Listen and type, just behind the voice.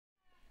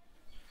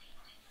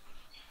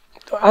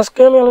আজকে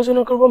আমি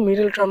আলোচনা করব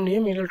মিডল টার্ম নিয়ে।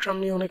 মিডল টার্ম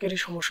নিয়ে অনেকেরই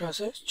সমস্যা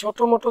আছে। ছোট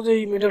মোটো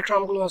যেই মিডল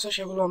টার্মগুলো আছে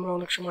সেগুলো আমরা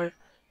অনেক সময়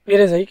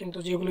পেরে যাই, কিন্তু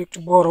যেগুলো একটু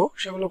বড়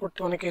সেগুলো করতে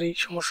অনেকেরই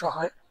সমস্যা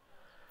হয়।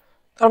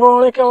 তারপর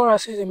অনেকে আমার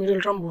আছে যে মিডল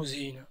টার্ম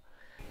বুঝিই না,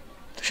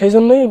 তো সেই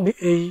জন্যই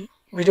এই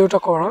ভিডিওটা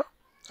করা।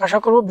 আশা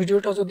করব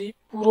ভিডিওটা যদি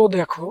পুরো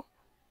দেখো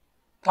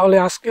তাহলে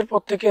আজকের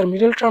পর থেকে আর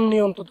মিডল টার্ম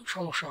নিয়ে অন্তত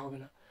সমস্যা হবে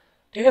না।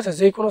 ঠিক আছে,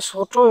 যে কোনো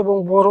ছোট এবং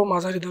বড়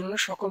মাঝারি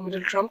ধরনের সকল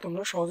মিডল টার্ম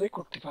তোমরা সহজেই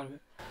করতে পারবে।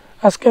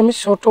 আজকে আমি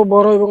ছোট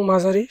বড় এবং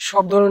মাঝারি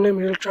সব ধরনের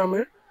মিডল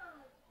টার্মের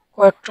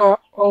কয়েকটা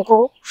অঙ্ক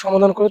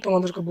সমাধান করে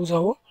তোমাদেরকে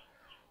বোঝাবো।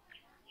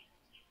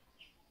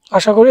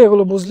 আশা করি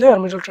এগুলো বুঝলে আর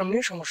মিডল টার্ম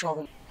নিয়ে সমস্যা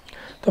হবে না।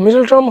 তো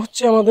মিডল টার্ম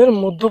হচ্ছে আমাদের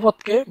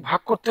মধ্যপথকে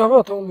ভাগ করতে হবে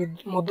অথবা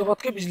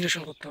মধ্যপথকে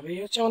বিশ্লেষণ করতে হবে, এই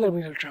হচ্ছে আমাদের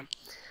মিডল টার্ম।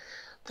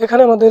 তো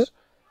এখানে আমাদের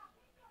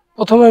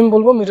প্রথমে আমি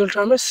বলবো মিডল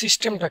টার্মের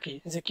সিস্টেমটা কি,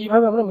 যে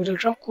কিভাবে আমরা মিডল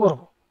টার্ম করব,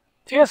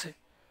 ঠিক আছে,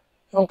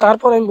 এবং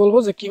তারপর আমি বলবো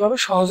যে কিভাবে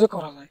সহজে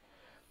করা যায়।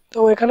 তো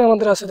এখানে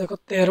আমাদের আছে দেখো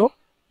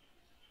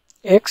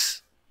 13x,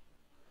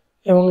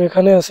 এবং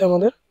এখানে আছে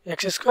আমাদের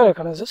এক্স স্কোয়ার,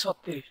 এখানে আছে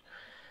 36।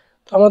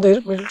 তো আমাদের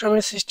মিডল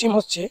টার্মের সিস্টেম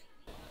হচ্ছে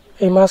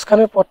এই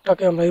মাঝখানের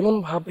পদটাকে আমরা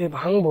এমনভাবে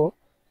ভাঙবো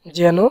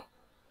যেন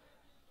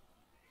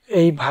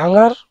এই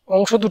ভাঙার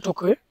অংশ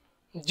দুটোকে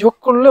যোগ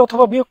করলে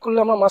অথবা বিয়োগ করলে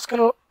আমরা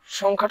মাঝখানের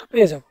সংখ্যাটা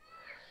পেয়ে যাব,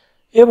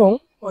 এবং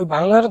ওই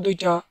ভাঙার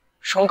দুইটা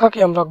সংখ্যাকে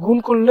আমরা গুণ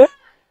করলে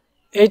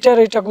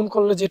এইটা গুণ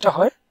করলে যেটা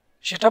হয়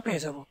সেটা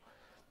পেয়ে যাব।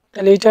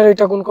 তাহলে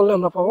এইটা গুণ করলে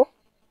আমরা পাবো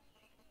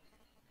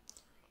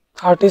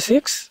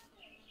 36x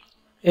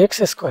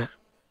স্কোয়ার।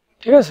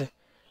 ঠিক আছে,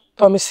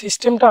 তো আমি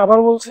সিস্টেমটা আবার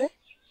বলছি।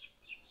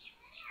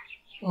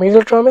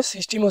 মিডল টার্মের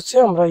সিস্টেম হচ্ছে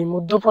আমরা এই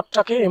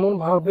মধ্যপদটাকে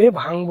এমনভাবে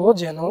ভাঙবো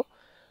যেন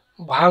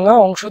ভাঙা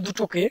অংশ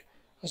দুটোকে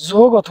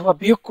যোগ অথবা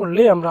বিয়োগ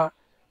করলে আমরা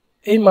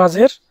এই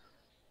মাঝের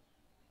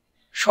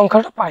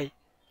সংখ্যাটা পাই,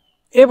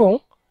 এবং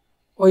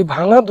ওই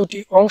ভাঙা দুটি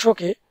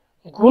অংশকে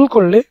গুণ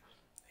করলে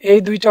এই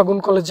দুইটা গুণ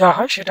করলে যা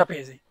হয় সেটা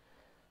পেয়ে যাই।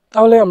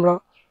 তাহলে আমরা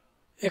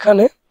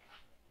এখানে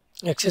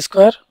এক্স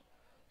স্কোয়ার,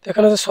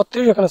 এখানে আছে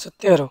 36, এখানে আছে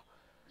 13,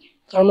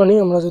 তার মানে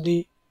আমরা যদি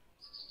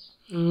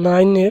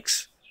 9x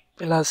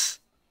প্লাস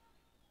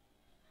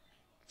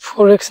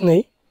 4x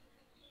নেই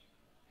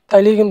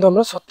তাইলেই কিন্তু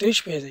আমরা 36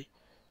 পেয়ে যাই।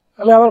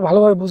 আমি আবার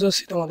ভালোভাবে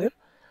বুঝাচ্ছি তোমাদের।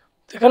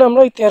 তো এখানে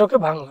আমরা এই 13কে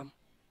ভাঙলাম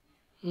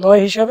 9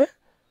 হিসাবে,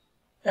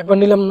 একবার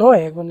নিলাম 9,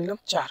 একবার নিলাম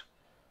 4,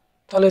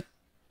 তাহলে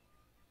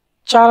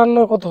 4 আর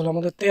 9 কত হলো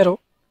আমাদের 13,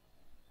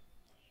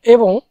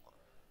 এবং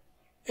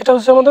এটা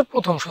হচ্ছে আমাদের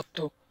প্রথম সত্য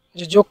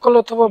যে যোগ করলে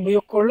অথবা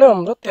বিয়োগ করলে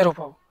আমরা 13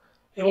 পাবো,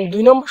 এবং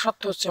 2 নম্বর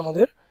সত্য হচ্ছে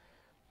আমাদের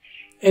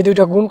এই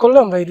দুইটা গুণ করলে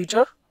আমরা এই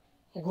দুইটার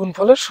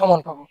গুণফলের সমান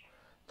পাবো।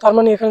 তার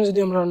মানে এখানে যদি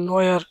আমরা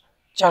 9 আর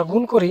 4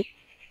 গুণ করি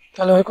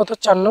তাহলে হয় কত,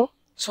 4 9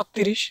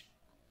 36,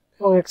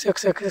 এবং এক্স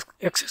এক্স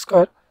এক্স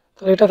স্কোয়ার,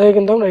 তাহলে এটা থেকে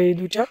কিন্তু আমরা এই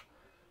দুইটা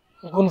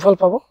গুণফল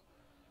পাবো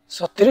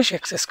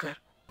 36x স্কোয়ার।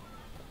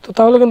 তো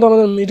তাহলে কিন্তু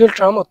আমাদের মিডল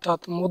টার্ম অর্থাৎ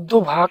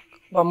মধ্যভাগ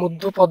বা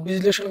মধ্যপদ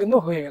বিশ্লেষণ কিন্তু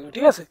হয়ে গেল।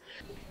 ঠিক আছে,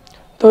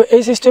 তো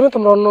এই সিস্টেমে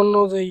তোমরা অন্য অন্য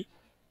যেই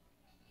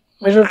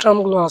মিডল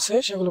টার্মগুলো আছে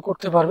সেগুলো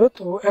করতে পারবে।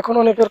 তো এখন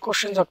অনেকের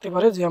কোশ্চেন থাকতে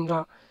পারে যে আমরা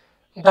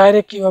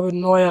ডাইরেক্ট কীভাবে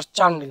 9 আর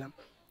 4 নিলাম।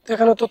 তো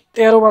এখানে তো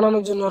 13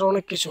 বানানোর জন্য আরও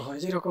অনেক কিছু হয়,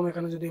 যেরকম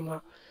এখানে যদি আমরা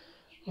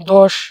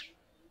 10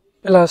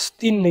 প্লাস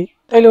 3 নেই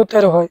তাইলেও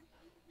 13 হয়,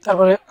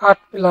 তারপরে 8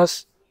 প্লাস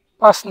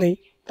 5 নেই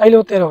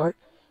তাইলেও 13 হয়।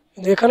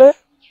 কিন্তু এখানে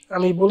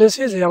আমি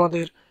বলেছি যে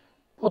আমাদের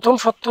প্রথম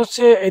সত্য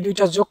হচ্ছে এই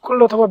দুইটা যোগ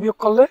করলে অথবা বিয়োগ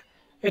করলে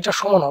এটা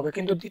সমান হবে,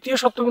 কিন্তু দ্বিতীয়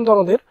সত্য কিন্তু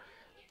আমাদের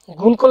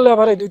গুণ করলে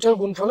আবার এই দুইটার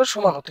গুণফলের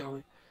সমান হতে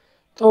হবে।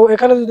 তো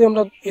এখানে যদি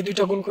আমরা এই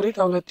দুইটা গুণ করি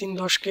তাহলে 3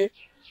 10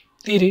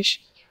 30,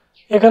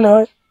 এখানে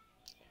হয়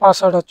 5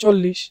 8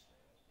 40,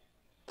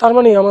 তার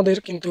মানে আমাদের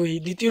কিন্তু এই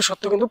দ্বিতীয়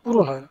সত্য কিন্তু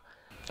পূরণ হয় না।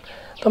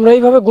 তো আমরা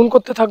এইভাবে গুণ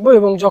করতে থাকবো,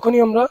 এবং যখনই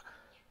আমরা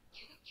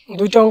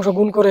দুইটা অংশ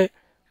গুণ করে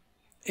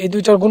এই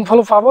দুইটার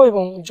গুণফলও পাবো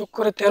এবং যোগ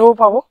করে 13ও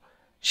পাবো,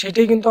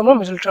 সেটাই কিন্তু আমরা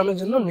মিডল টার্মের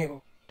জন্য নেব।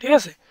 ঠিক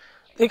আছে,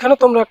 তো এখানে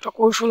তোমরা একটা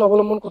কৌশল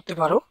অবলম্বন করতে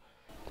পারো।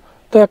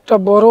 তো একটা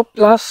বড়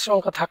প্লাস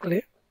সংখ্যা থাকলে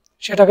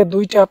সেটাকে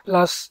দুইটা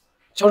প্লাস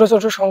ছোট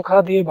ছোট সংখ্যা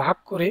দিয়ে ভাগ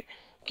করে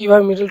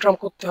কিভাবে মিডল টার্ম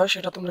করতে হয়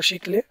সেটা তোমরা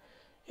শিখলে।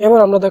 এবার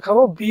আমরা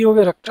দেখাবো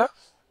বিয়োগের একটা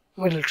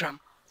মিডল টার্ম।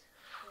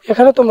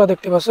 এখানে তোমরা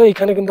দেখতে পাচ্ছ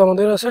এখানে কিন্তু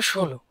আমাদের আছে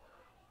 16,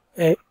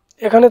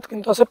 এখানে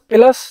কিন্তু আছে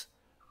প্লাস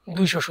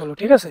 216।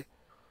 ঠিক আছে,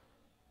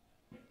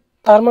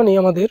 তার মানে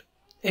আমাদের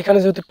এখানে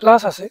যেহেতু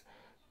প্লাস আছে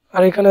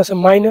আর এখানে আছে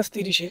মাইনাস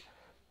 30,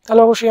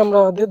 তাহলে অবশ্যই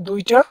আমাদের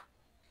দুইটা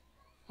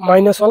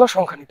মাইনাসওয়ালা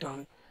সংখ্যা নিতে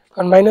হবে,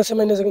 কারণ মাইনাসে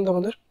মাইনাসে কিন্তু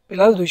আমাদের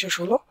প্লাস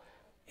 216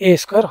 এ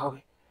স্কোয়ার হবে।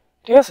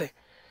 ঠিক আছে,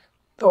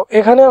 তো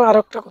এখানে আর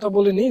একটা কথা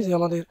বলে নিই যে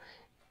আমাদের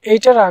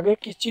এইটার আগে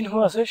কি চিহ্ন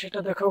আছে সেটা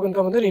দেখাও কিন্তু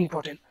আমাদের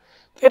ইম্পর্টেন্ট।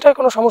 তো এটা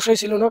কোনো সমস্যাই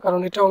ছিল না, কারণ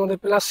এটাও আমাদের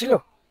প্লাস ছিল,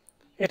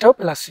 এটাও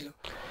প্লাস ছিল।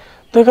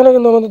 তো এখানে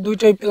কিন্তু আমাদের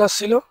দুইটাই প্লাস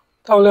ছিল,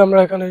 তাহলে আমরা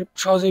এখানে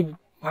সহজেই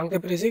ভাঙতে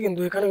পেরেছি। কিন্তু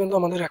এখানে কিন্তু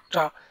আমাদের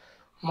একটা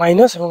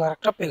মাইনাস এবং আর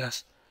একটা প্লাস,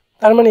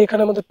 তার মানে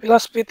এখানে আমাদের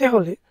প্লাস পেতে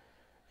হলে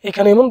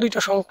এখানে এমন দুইটা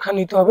সংখ্যা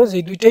নিতে হবে যে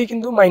দুইটাই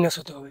কিন্তু মাইনাস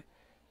হতে হবে,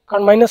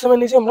 কারণ মাইনাসে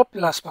মাইনাসে আমরা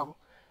প্লাস পাবো।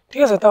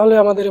 ঠিক আছে, তাহলে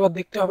আমাদের এবার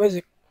দেখতে হবে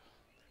যে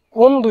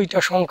কোন দুইটা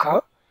সংখ্যা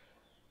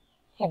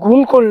গুণ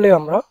করলে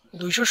আমরা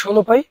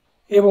 216 পাই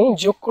এবং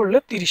যোগ করলে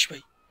 30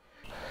 পাই।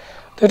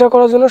 এটা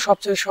করার জন্য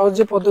সবচেয়ে সহজ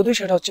যে পদ্ধতি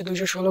সেটা হচ্ছে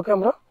 216কে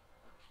আমরা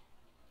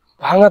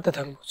ভাঙাতে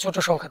থাকবো ছোট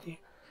সংখ্যা দিয়ে।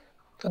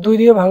 তো 2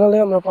 দিয়ে ভাঙালে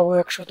আমরা পাবো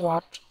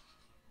 108,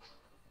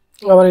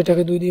 আবার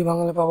এটাকে 2 দিয়ে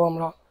ভাঙালে পাবো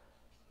আমরা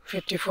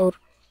 54,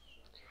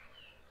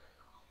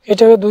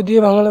 এটাকে 2 দিয়ে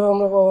ভাঙালে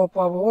আমরা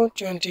পাবো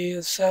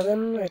 27,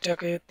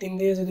 এটাকে 3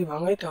 দিয়ে যদি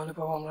ভাঙাই তাহলে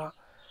পাবো আমরা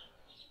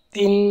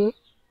 3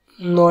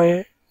 9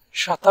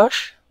 27,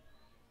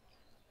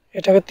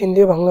 এটাকে 3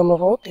 দিয়ে ভাঙলে আমরা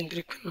পাবো 3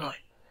 3 9।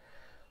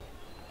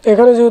 তো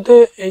এখানে যেহেতু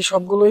এই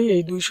সবগুলোই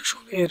এই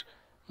 216 এর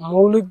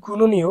মৌলিক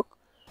গুণনীয়ক,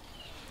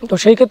 তো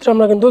সেই ক্ষেত্রে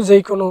আমরা কিন্তু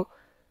যেই কোনো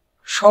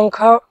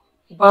সংখ্যা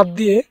বাদ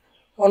দিয়ে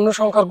অন্য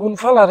সংখ্যার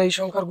গুণফল আর এই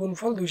সংখ্যার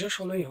গুণফল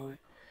 216ই হবে।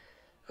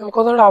 আমি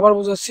কথাটা আবার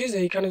বোঝাচ্ছি যে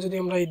এইখানে যদি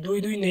আমরা এই 2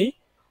 2 নেই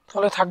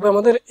তাহলে থাকবে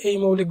আমাদের এই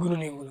মৌলিক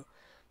গুণনীয়কগুলো,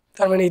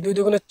 তার মানে এই 2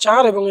 2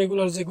 4 এবং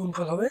এইগুলোর যে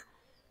গুণফল হবে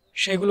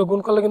সেইগুলো গুণ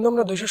করলে কিন্তু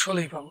আমরা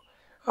 216ই পাবো।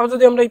 আবার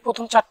যদি আমরা এই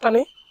প্রথম 4টা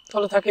নেই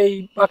তাহলে থাকে এই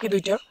বাকি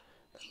দুইটা,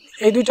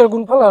 এই দুইটার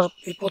গুণফল আর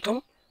এই প্রথম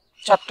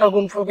 4টার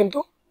গুণফল কিন্তু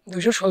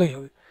 216ই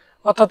হবে।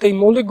 অর্থাৎ এই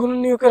মৌলিক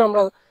গুণনীয়কের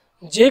আমরা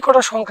যে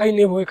কটা সংখ্যাই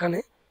নেব এখানে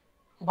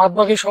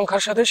বাদবাকি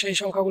সংখ্যার সাথে সেই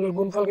সংখ্যাগুলোর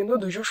গুণফল কিন্তু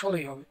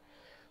 216ই হবে।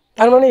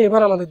 তার মানে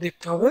এবার আমাদের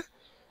দেখতে হবে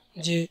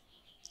যে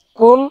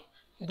কোন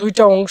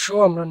দুইটা অংশ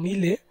আমরা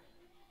নিলে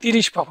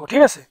 30 পাবো।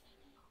 ঠিক আছে,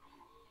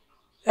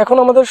 এখন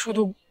আমাদের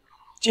শুধু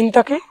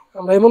চিন্তা কি,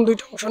 আমরা এমন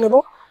দুইটা অংশ নেব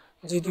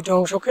যে দুইটা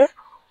অংশকে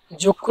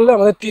যোগ করলে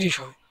আমাদের 30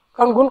 হবে,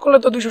 কারণ গুণ করলে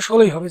তো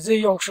 216ই হবে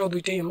যেই অংশ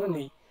দুইটাই আমরা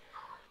নেই।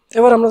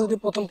 এবার আমরা যদি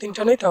প্রথম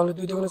 3টা নেই তাহলে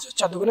 2 2 4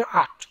 4 2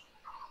 8,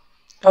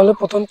 তাহলে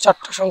প্রথম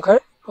 4টা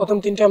সংখ্যায় প্রথম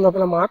 3টে আমরা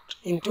পেলাম 8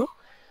 ইন্টু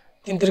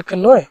 3 3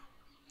 9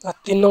 আর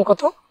 3 নং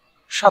কত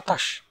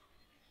 27,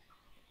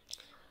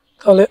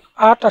 তাহলে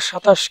 8 আর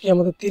 27 কি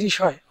আমাদের 30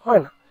 হয়?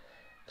 হয় না।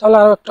 তাহলে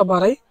আরও একটা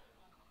বাড়াই,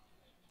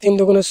 3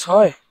 2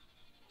 6,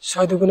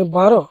 6 2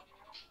 12,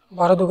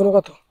 12 2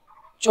 কত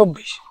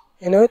 24,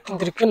 এনে হয় 3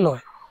 3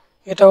 9,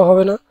 এটাও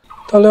হবে না।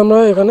 তাহলে আমরা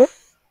এখানে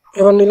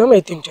এবার নিলাম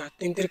এই 3টা,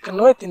 3 3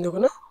 9, 3 2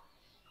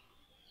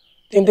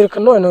 3 3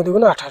 9, 9 2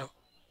 18,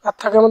 আর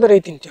থাকে আমাদের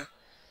এই 3টা।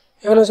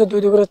 এখানে হচ্ছে 2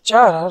 2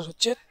 4 আর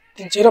হচ্ছে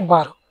 3 4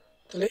 12,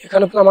 তাহলে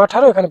এখানে পেলাম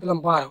 18, এখানে পেলাম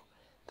 12,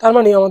 তার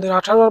মানে আমাদের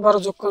 18 আর 12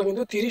 যোগ করলে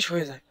কিন্তু 30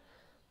 হয়ে যায়।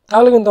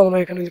 তাহলে কিন্তু আমরা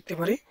এখানে লিখতে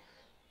পারি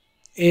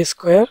a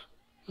square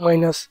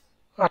minus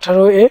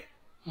 18a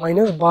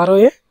minus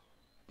 12a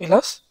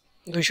plus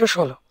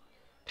 216।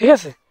 ঠিক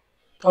আছে,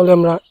 তাহলে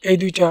আমরা এই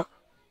দুইটা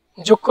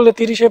যোগ করলে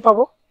 30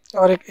 পাবো,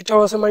 আর এটাও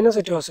আছে মাইনাস,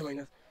 এটাও আছে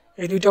মাইনাস,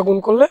 এই দুইটা গুণ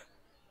করলে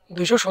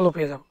 216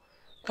 পেয়ে যাব।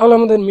 তাহলে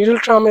আমাদের মিডল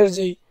টার্মের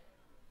যেই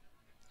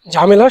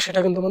ঝামেলা সেটা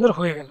কিন্তু আমাদের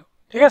হয়ে গেল।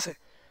 ঠিক আছে,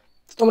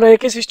 তোমরা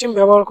একই সিস্টেম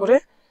ব্যবহার করে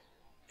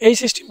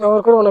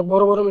অনেক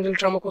বড় বড় মিডল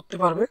টার্মও করতে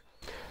পারবে,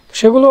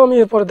 সেগুলো আমি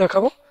এরপরে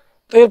দেখাবো।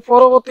 তো এর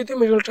পরবর্তীতে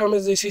মিডল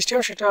টার্মের যে সিস্টেম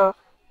সেটা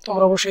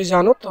তোমরা অবশ্যই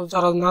জানো, তো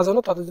যারা না জানো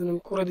তাদের জন্য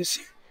আমি করে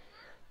দিচ্ছি।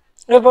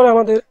 এরপরে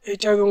আমাদের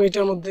এইটা এবং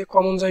এইটার মধ্যে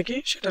কমন যায় কি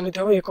সেটা নিতে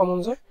হবে, এ কমন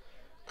যায়,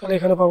 তাহলে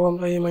এখানে পাবো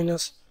আমরা a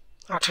মাইনাস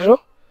 18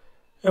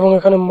 এবং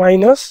এখানে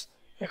মাইনাস,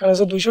 এখানে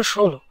আছে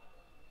 216।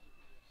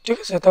 ঠিক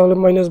আছে, তাহলে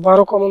মাইনাস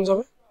 12 কমন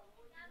যাবে,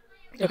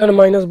 এখানে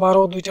মাইনাস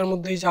 12 দুইটার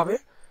মধ্যেই যাবে,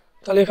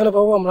 তাহলে এখানে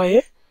পাবো আমরা এ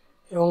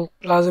এবং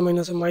প্লাসে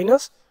মাইনাসে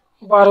মাইনাস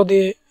 12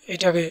 দিয়ে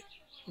এইটাকে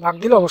ভাগ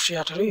দিলে অবশ্যই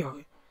 18ই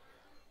হবে।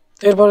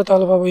 এরপরে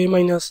তাহলে পাবো এ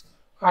মাইনাস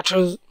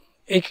 18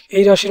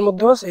 এই রাশির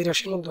মধ্যে আছে, এই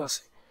রাশির মধ্যে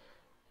আছে,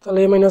 তাহলে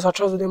এ মাইনাস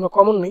 18 যদি আমরা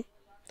কমন নিই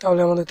তাহলে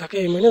আমাদের থাকে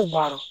এ মাইনাস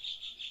 12।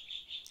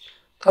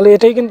 তাহলে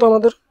এটাই কিন্তু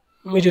আমাদের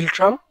মিডল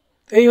টার্ম,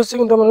 এই হচ্ছে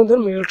কিন্তু আমাদের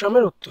মিডল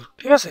টার্মের উত্তর।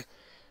 ঠিক আছে,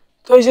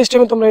 তো এই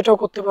সিস্টেমে তোমরা এটাও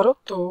করতে পারো।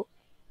 তো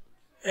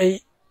এই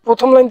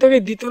প্রথম লাইন থেকে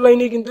দ্বিতীয়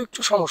লাইনে কিন্তু একটু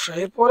সমস্যা,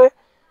 এরপরে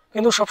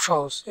কিন্তু সব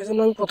সহজ, এই জন্য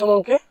আমি প্রথম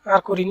অঙ্কে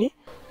আর করিনি।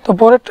 তো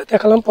পরেরটা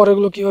দেখালাম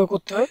পরেরগুলো কীভাবে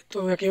করতে হয়, তো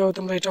একইভাবে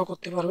তোমরা এটাও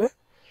করতে পারবে।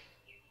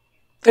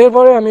 তো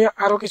এরপরে আমি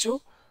আরও কিছু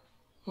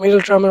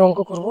মিডল টার্মের অঙ্ক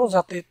করব,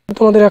 যাতে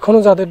তোমাদের এখনও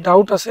যাদের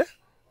ডাউট আছে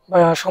বা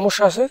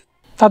সমস্যা আছে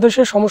তাদের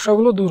সেই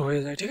সমস্যাগুলো দূর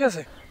হয়ে যায়। ঠিক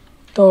আছে,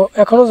 তো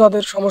এখনও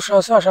যাদের সমস্যা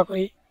আছে আশা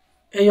করি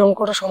এই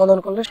অঙ্কটা সমাধান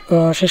করলে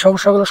সেই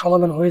সমস্যাগুলো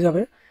সমাধান হয়ে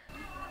যাবে।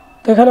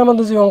 তো এখানে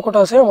আমাদের যে অঙ্কটা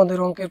আছে, আমাদের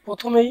অঙ্কের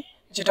প্রথমেই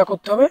যেটা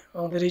করতে হবে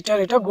আমাদের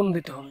এটা গুণ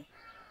দিতে হবে।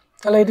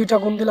 তাহলে এই দুইটা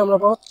গুণ দিলে আমরা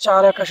পাবো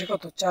 4 81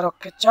 কত 4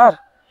 অক্ষে 4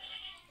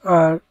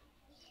 আর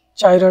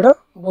 4 এটা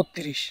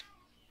 32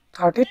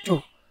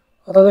 32,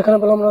 অর্থাৎ এখানে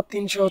পেলাম আমরা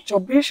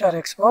 324 আর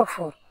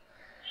x⁴।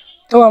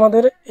 তো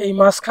আমাদের এই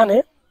মাঝখানে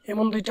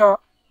এমন দুইটা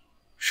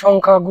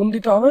সংখ্যা গুণ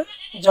দিতে হবে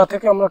যা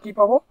থেকে আমরা কি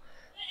পাবো,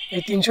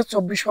 এই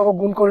 324 পাবো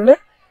গুণ করলে,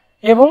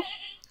 এবং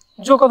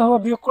যোগ অথবা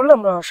বিয়োগ করলে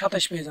আমরা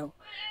 27 পেয়ে যাব।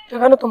 তো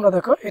এখানে তোমরা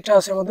দেখো এটা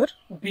আছে আমাদের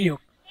বিয়োগ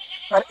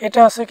আর এটা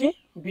আছে কি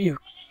বিয়োগ,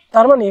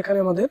 তার মানে এখানে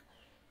আমাদের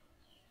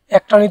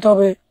একটা নিতে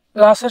হবে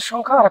প্লাসের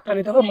সংখ্যা আর একটা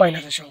নিতে হবে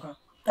মাইনাসের সংখ্যা,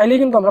 তাইলে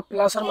কিন্তু আমরা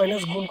প্লাস আর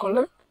মাইনাস গুণ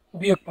করলে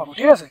বিয়োগ পাবো।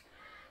 ঠিক আছে,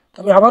 তো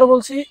আমি আবারও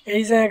বলছি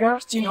এই জায়গার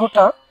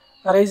চিহ্নটা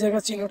আর এই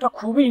জায়গার চিহ্নটা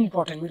খুবই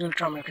ইম্পর্টেন্ট মিডল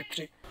টার্মের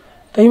ক্ষেত্রে।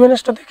 তো এই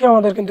ম্যানেজটা দেখে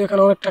আমাদের কিন্তু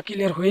এখানে অনেকটা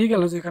ক্লিয়ার হয়েই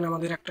গেল যে এখানে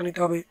আমাদের একটা নিতে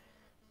হবে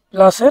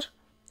প্লাসের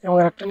এবং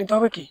একটা নিতে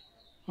হবে কি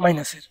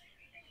মাইনাসের,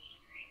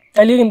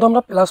 তাইলে কিন্তু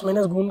আমরা প্লাস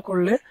মাইনাস গুণ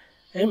করলে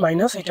এই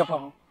মাইনাস এটা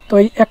পাবো। তো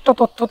এই একটা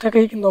তথ্য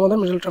থেকেই কিন্তু আমাদের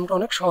মিডল টার্মটা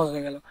অনেক সহজ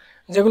হয়ে গেল।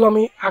 যেগুলো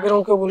আমি আগের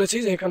অঙ্কেও বলেছি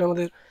যে এখানে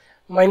আমাদের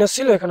মাইনাস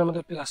ছিল, এখানে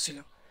আমাদের প্লাস ছিল।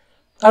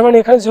 তার মানে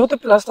এখানে যেহেতু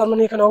প্লাস, তার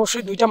মানে এখানে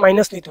অবশ্যই দুইটা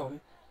মাইনাস নিতে হবে,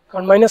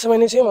 কারণ মাইনাসে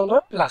মাইনাসে আমরা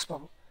প্লাস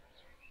পাবো।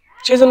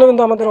 সেই জন্য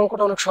কিন্তু আমাদের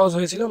অঙ্কটা অনেক সহজ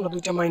হয়েছিল, আমরা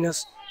দুইটা মাইনাস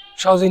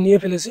সহজেই নিয়ে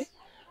ফেলেছি।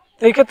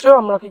 তো এই ক্ষেত্রেও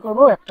আমরা কি করব,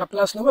 একটা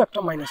প্লাস নেব, একটা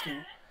মাইনাস নেব।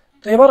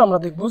 তো এবার আমরা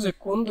দেখব যে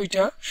কোন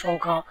দুইটা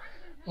সংখ্যা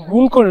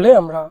গুণ করলে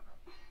আমরা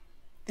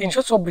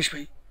 324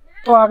 পাই।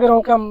 তো আগের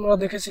অঙ্কে আমরা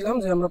দেখেছিলাম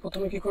যে আমরা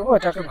প্রথমে কি করব,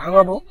 এটাকে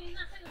ভাঙাবো।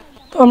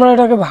 তো আমরা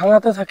এটাকে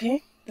ভাঙাতে থাকি।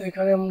 তো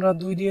এখানে আমরা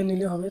 2 দিয়ে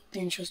নিলে হবে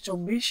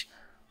 324,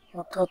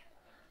 অর্থাৎ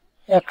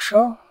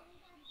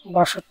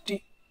 162,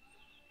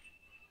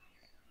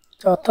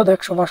 অর্থাৎ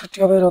 162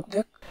 হবে এর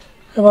অর্ধেক।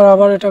 এবার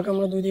আবার এটাকে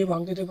আমরা 2 দিয়ে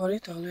ভাগ দিতে পারি,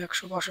 তাহলে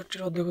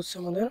 162-র অর্ধেক হচ্ছে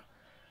আমাদের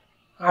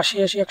 80,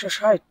 80,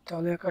 160,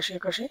 তাহলে 81,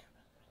 81,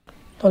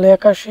 তাহলে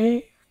 81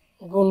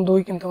 গুণ 2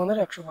 কিন্তু আমাদের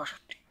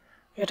 162।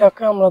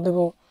 এটাকে আমরা দেব,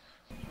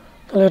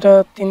 তাহলে এটা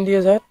 3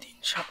 দিয়ে যায়, 3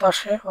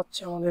 27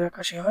 হচ্ছে আমাদের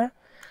 81 হয়।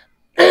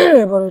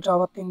 এবার এটা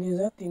আবার 3 দিয়ে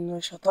যায়, 3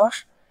 9 27,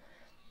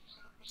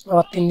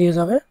 আবার 3 দিয়ে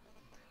যাবে।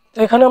 তো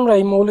এখানে আমরা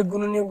এই মৌলিক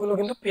গুণনীয়কগুলো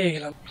কিন্তু পেয়ে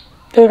গেলাম।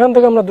 তো এখান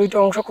থেকে আমরা দুইটা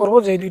অংশ করব,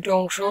 যেই দুইটা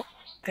অংশ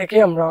থেকে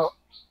আমরা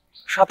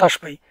 27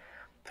 পাই।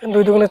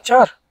 2 দুগুণে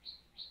 4,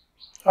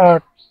 আর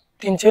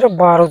 3 4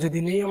 12 যদি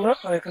নিই আমরা,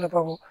 আর এখানে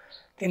পাবো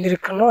 3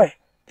 3 9,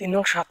 3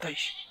 9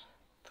 27।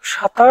 তো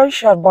 27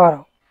 আর 12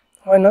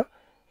 হয় না,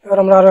 এবার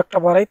আমরা আরও একটা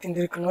বাড়াই, 3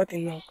 3 9,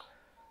 3 9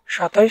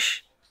 27,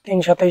 3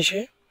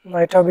 27-এ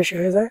 9টা বেশি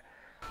হয়ে যায়।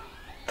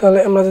 তাহলে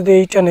আমরা যদি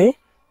এইটা নেই,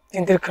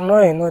 3 3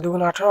 9, 9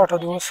 দুগুণে 18, 18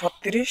 দুগুণে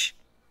 36,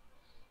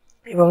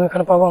 এবং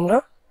এখানে পাবো আমরা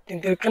 3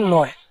 3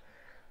 9।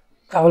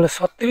 তাহলে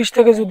 36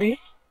 থেকে যদি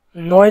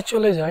 9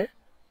 চলে যায়,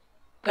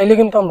 তাইলে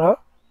কিন্তু আমরা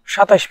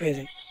 27 পেয়ে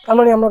যাই। তার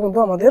মানে আমরা কিন্তু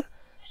আমাদের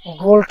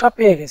গোলটা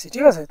পেয়ে গেছি,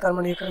 ঠিক আছে। তার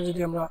মানে এখানে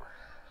যদি আমরা,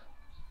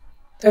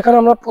 এখানে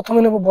আমরা প্রথমে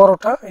নেব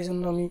বড়টা, এই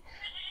জন্য আমি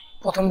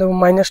প্রথম দেবো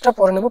মাইনাসটা,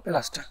 পরে নেব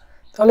প্লাসটা।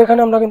 তাহলে এখানে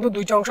আমরা কিন্তু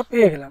দুইটা অংশ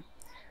পেয়ে গেলাম।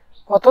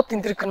 কত, 3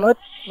 3 9,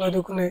 9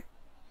 দুগুণে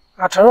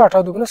 18,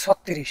 18 দুগুণে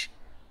 36,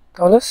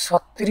 তাহলে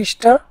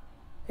 36টা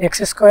এক্স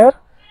স্কোয়ার,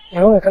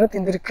 এবং এখানে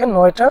 3 3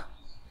 9টা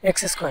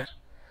এক্স স্কোয়ার।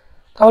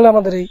 তাহলে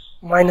আমাদের এই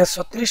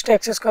 -36টা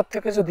এক্স স্কোয়ার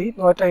থেকে যদি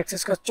 9টা এক্স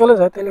স্কোয়ার চলে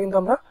যায়, তাহলে কিন্তু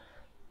আমরা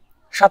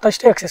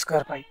 27টা এক্স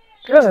স্কোয়ার পাই,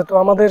 ঠিক আছে। তো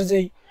আমাদের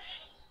যেই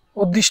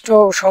উদ্দিষ্ট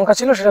সংখ্যা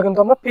ছিল সেটা কিন্তু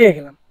আমরা পেয়ে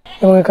গেলাম,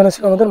 এবং এখানে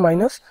ছিল আমাদের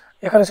মাইনাস,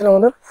 এখানে ছিল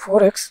আমাদের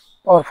 4x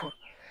পাওয়ার 4।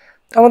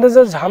 তো আমাদের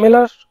যে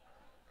ঝামেলার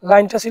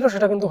লাইনটা ছিল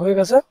সেটা কিন্তু হয়ে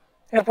গেছে।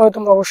 এরপরে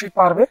তোমরা অবশ্যই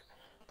পারবে।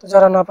 তো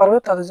যারা না পারবে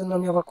তাদের জন্য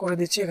আমি আবার করে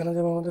দিচ্ছি। এখানে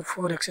যাবে আমাদের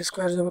 4x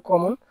স্কোয়ার যাবে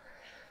কমন,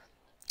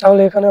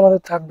 তাহলে এখানে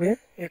আমাদের থাকবে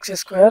এক্স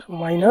স্কোয়ার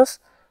মাইনাস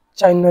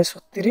 4 9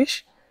 36,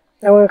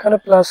 এবং এখানে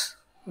প্লাস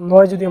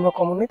 9 যদি আমরা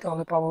কমন নিই,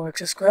 তাহলে পাবো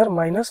এক্স স্কোয়ার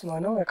মাইনাস 9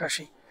 9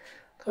 81।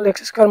 তাহলে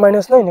x square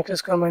minus 9, x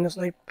square minus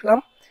 9 পেলাম।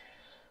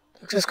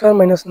 এক্স স্কোয়ার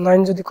মাইনাস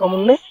 9 যদি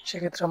কমন নেই,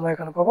 সেক্ষেত্রে আমরা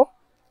এখানে পাবো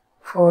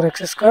 4x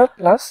স্কোয়ার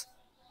প্লাস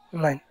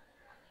 9,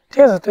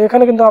 ঠিক আছে। তো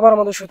এখানে কিন্তু আবার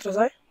আমাদের সূত্র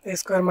যায়, এ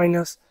স্কোয়ার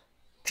মাইনাস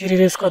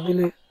 3 স্কোয়ার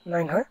দিলে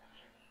 9 হয়,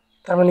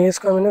 তার মানে এ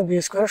স্কোয়ার মাইনাস বি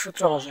স্কোয়ারের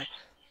সূত্র পাওয়া যায়।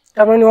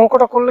 তার মানে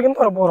অঙ্কটা করলে কিন্তু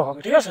আরো বড় হবে,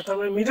 ঠিক আছে। তার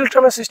মানে মিডল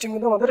টার্মের সিস্টেম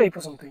কিন্তু আমাদের এই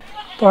পর্যন্তই।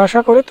 তো আশা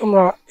করি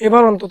তোমরা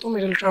এবার অন্তত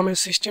মিডল টার্মের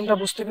সিস্টেমটা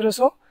বুঝতে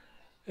পেরেছো,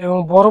 এবং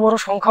বড় বড়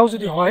সংখ্যাও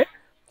যদি হয়,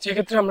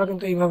 সেক্ষেত্রে আমরা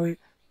কিন্তু এইভাবে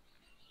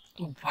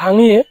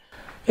ভাঙিয়ে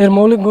এর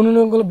মৌলিক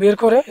গুণনীয়কগুলো বের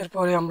করে,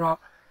 এরপরে আমরা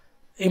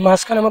এই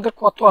মাঝখানে আমাদের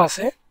কত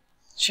আছে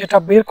সেটা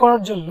বের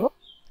করার জন্য,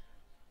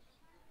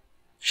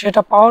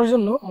 সেটা পাওয়ার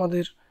জন্য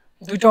আমাদের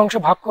দুইটা অংশে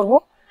ভাগ করব।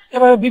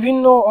 এভাবে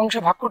বিভিন্ন অংশে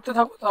ভাগ করতে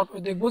থাকবো, তারপরে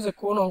দেখবো যে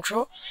কোন অংশ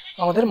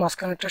আমাদের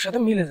মাঝখানেরটার সাথে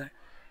মিলে যায়।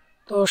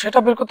 তো সেটা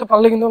বের করতে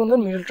পারলে কিন্তু আমাদের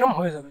মিডল টার্ম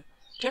হয়ে যাবে,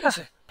 ঠিক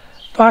আছে।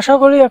 তো আশা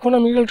করি এখন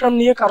মিডল টার্ম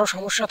নিয়ে কারো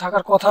সমস্যা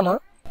থাকার কথা না।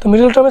 তো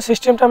মিডল টার্মের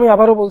সিস্টেমটা আমি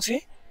আবারও বলছি,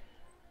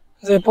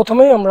 যে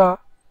প্রথমেই আমরা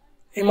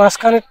এই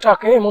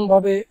মাঝখানেরটাকে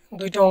এমনভাবে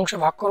দুইটা অংশে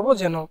ভাগ করব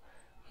যেন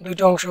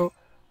দুইটা অংশ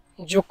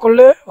যোগ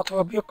করলে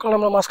অথবা বিয়োগ করলে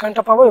আমরা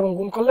মাঝখানটা পাবো, এবং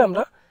গুণ করলে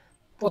আমরা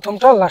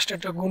প্রথমটা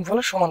লাস্টেরটা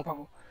গুণফলের সমান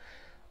পাবো।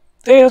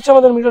 তো এই হচ্ছে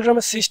আমাদের মিডল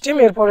টার্মের সিস্টেম।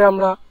 এরপরে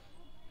আমরা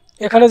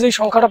এখানে যেই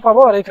সংখ্যাটা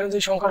পাবো আর এখানে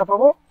যেই সংখ্যাটা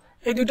পাবো,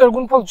 এই দুইটার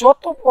গুণফল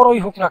যত বড়ই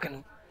হোক না কেন,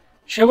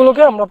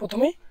 সেগুলোকে আমরা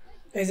প্রথমেই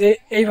এই যে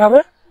এইভাবে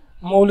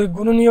মৌলিক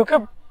গুণনীয়কে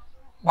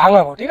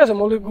ভাঙাবো, ঠিক আছে।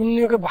 মৌলিক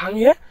গুণনীয়কে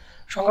ভাঙিয়ে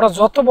সংখ্যাটা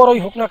যত বড়ই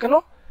হোক না কেন,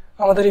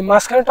 আমাদের এই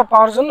মাঝখানেরটা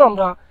পাওয়ার জন্য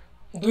আমরা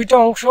দুইটা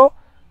অংশ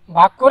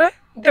ভাগ করে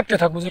দেখতে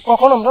থাকবো যে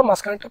কখন আমরা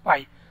মাঝখানেরটা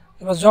পাই।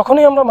 এবার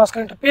যখনই আমরা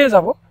মাঝখানেরটা পেয়ে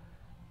যাব,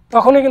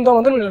 তখনই কিন্তু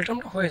আমাদের মিডল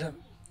টার্মটা হয়ে যাবে,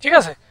 ঠিক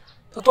আছে।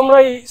 তো তোমরা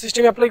এই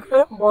সিস্টেম অ্যাপ্লাই করে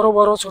বড়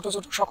বড় ছোট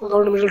ছোট সকল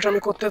ধরনের মিডল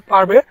টার্মই করতে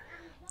পারবে।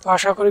 তো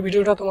আশা করি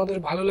ভিডিওটা তোমাদের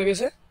ভালো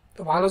লেগেছে।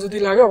 তো ভালো যদি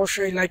লাগে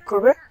অবশ্যই লাইক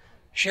করবে,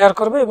 শেয়ার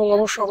করবে, এবং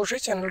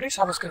অবশ্যই চ্যানেলটি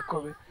সাবস্ক্রাইব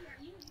করবে।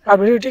 আর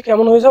ভিডিওটি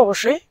কেমন হয়েছে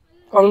অবশ্যই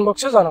কমেন্ট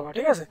বক্সে জানাবা,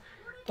 ঠিক আছে।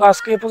 তো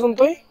আজকে এ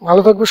পর্যন্তই,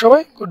 ভালো থাকবে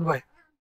সবাই, গুড বাই।